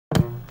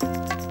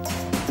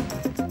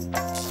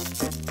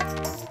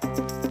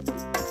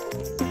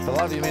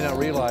lot of you may not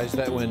realize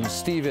that when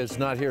Steve is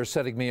not here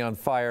setting me on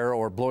fire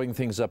or blowing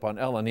things up on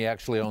Ellen, he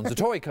actually owns a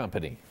toy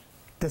company.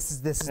 This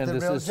is the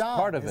real job,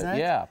 part of it,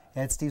 yeah.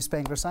 At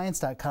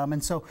SteveSpanglerScience.com.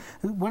 And so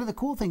one of the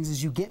cool things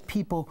is you get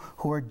people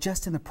who are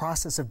just in the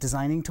process of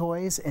designing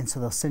toys, and so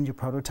they'll send you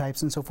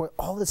prototypes and so forth.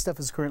 All this stuff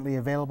is currently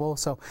available.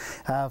 So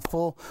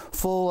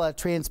full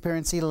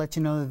transparency to let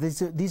you know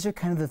that these are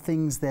kind of the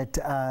things that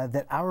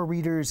that our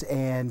readers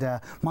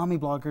and mommy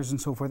bloggers and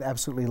so forth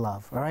absolutely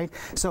love. All right.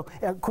 So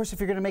of course,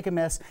 if you're going to make a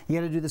mess, you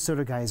got to do the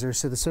soda geyser.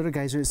 So the soda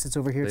geyser sits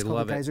over here. It's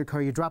called the geyser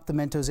car. You drop the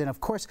Mentos in. Of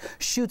course,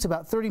 shoots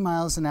about 30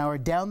 miles an hour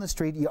down the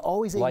street. You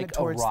always aim it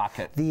towards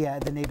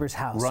the neighbor's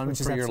house. Run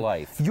for your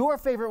life. Your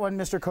favorite one,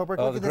 Mr. Koberg.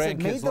 Oh, look at this. It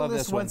made the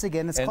list once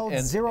again. It's called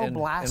Zero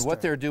Blaster. And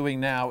what they're doing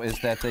now is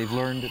that they've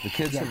learned, the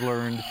kids have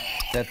learned,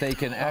 that they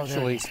can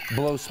actually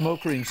blow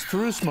smoke rings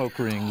through smoke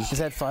rings. Is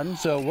that fun?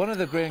 So one of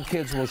the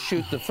grandkids will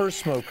shoot the first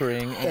smoke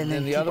ring, and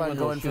then the other one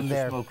will shoot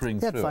the smoke ring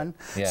through. That's fun.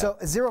 Yeah. So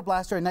Zero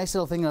Blaster, a nice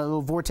little thing, a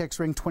little vortex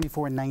ring,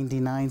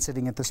 $24.99,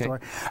 sitting at the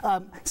store.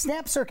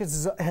 Snap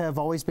circuits have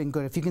always been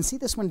good. If you can see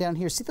this one down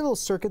here, see the little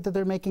circuit that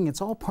they're making?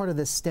 It's all part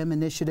of the STEM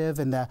initiative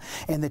and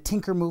the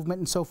Tinker movement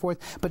and so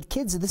forth. But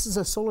kids, this is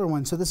a solar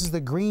one, so this is the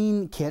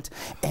green kit,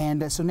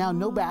 and so now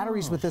no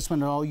batteries with this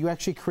one at all. You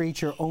actually create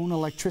your own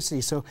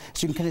electricity. So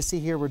as you can kind of see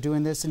here, we're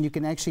doing this, and you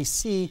can actually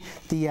see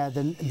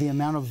the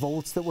amount of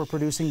volts that we're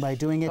producing by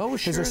doing it. Oh,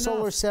 sure There's a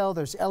solar cell,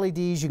 there's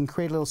LEDs, you can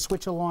create a little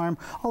switch alarm,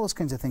 all those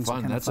kinds of things. Fun,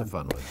 are kind that's of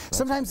fun. A fun one.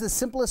 Sometimes the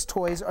simplest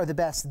toys are the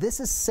best. This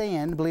is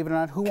sand, believe it or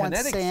not. Who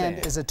wants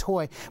sand as a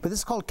toy? But this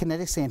is called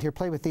kinetic sand. Here,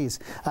 play with these.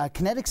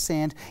 Kinetic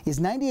sand is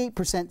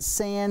 98%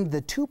 sand.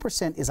 The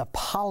 2% is a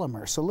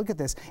polymer. So look at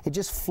this. It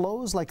just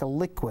flows like a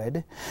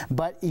liquid,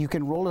 but you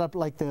can roll it up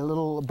like the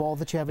little ball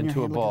that you have in your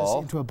hand. Into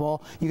a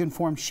ball. You can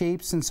form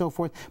shapes and so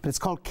forth, but it's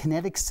called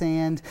kinetic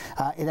sand.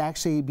 It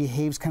actually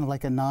behaves kind of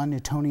like a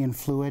non-Newtonian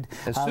fluid.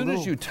 As soon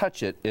as you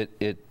touch it,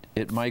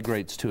 it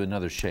migrates to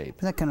another shape.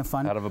 Isn't that kind of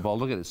fun? Out of a ball.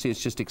 Look at it. See,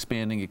 it's just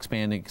expanding,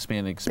 expanding,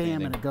 expanding, expanding.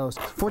 Bam, and it goes.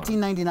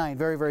 $14.99.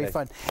 Very, very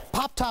fun.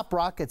 Pop-top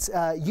rockets.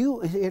 Like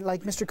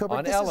Mr.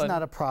 Koberg, this is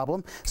not a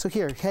problem. So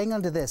here, hang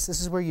on to this.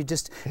 This is where you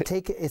just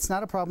take it. It's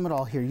not a problem at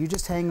all here. You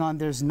just hang on.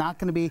 There's not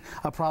going to be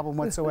a problem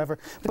whatsoever.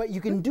 But you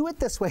can do it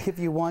this way if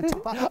you want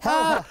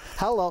to.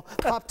 Hello.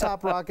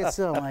 Pop-top rockets.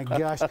 Oh, my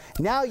gosh.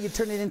 Now you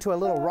turn it into a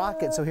little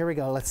rocket. So here we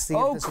go. Let's see.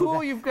 Oh,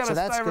 cool. You've got a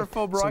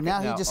styrofoam rocket So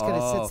now he just kind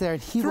of sits there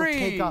and he will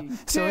take off.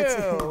 So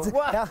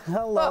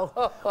hello.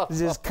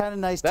 This is kind of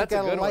nice. Took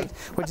out a light,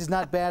 which is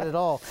not bad at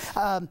all.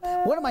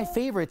 One of my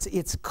favorites,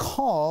 it's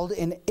called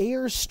an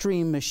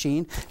Airstream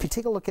machine. If you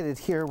take a look at it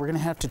here, we're going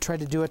to have to try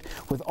to do it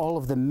with all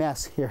of the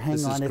mess. Here,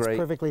 hang on. It's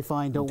perfectly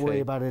fine. Don't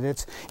worry about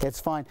it. It's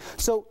fine.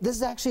 So this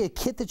is actually a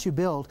kit that you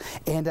build,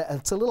 and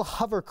it's a little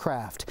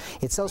hovercraft.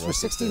 It sells for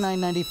 $69.95. So here's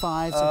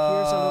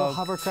a little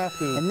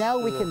hovercraft. And now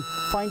we can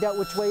find out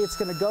which way it's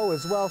going to go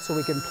as well, so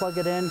we can plug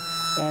it in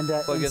and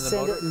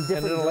send it in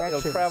different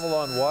directions. It'll travel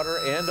on water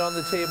and on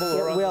the table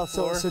or on the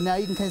floor. So now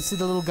you can kind of see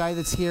the little guy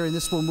that's here, and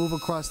this will move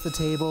across the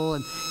table,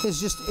 and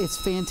it's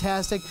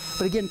fantastic.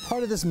 But again,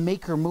 part of this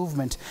maker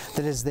movement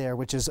that is there,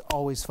 which is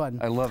always fun.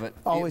 I love it.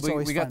 Always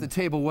fun. We got the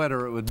table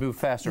wetter, it would move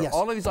faster. Yes.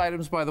 All of these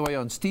items, by the way,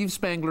 on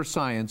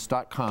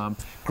SteveSpanglerScience.com.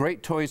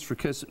 Great toys for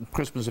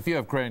Christmas. If you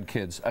have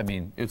grandkids, I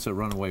mean, it's a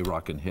runaway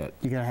rockin' hit.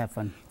 You gotta have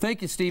fun.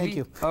 Thank you, Stevie. Thank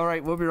you. All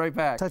right, we'll be right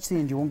back. Touch the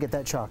end, you won't get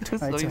that shocked. All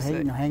right, so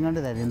hang on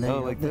to that end. There you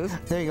go. like this?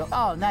 There you go.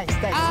 Oh, nice.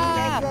 Thanks.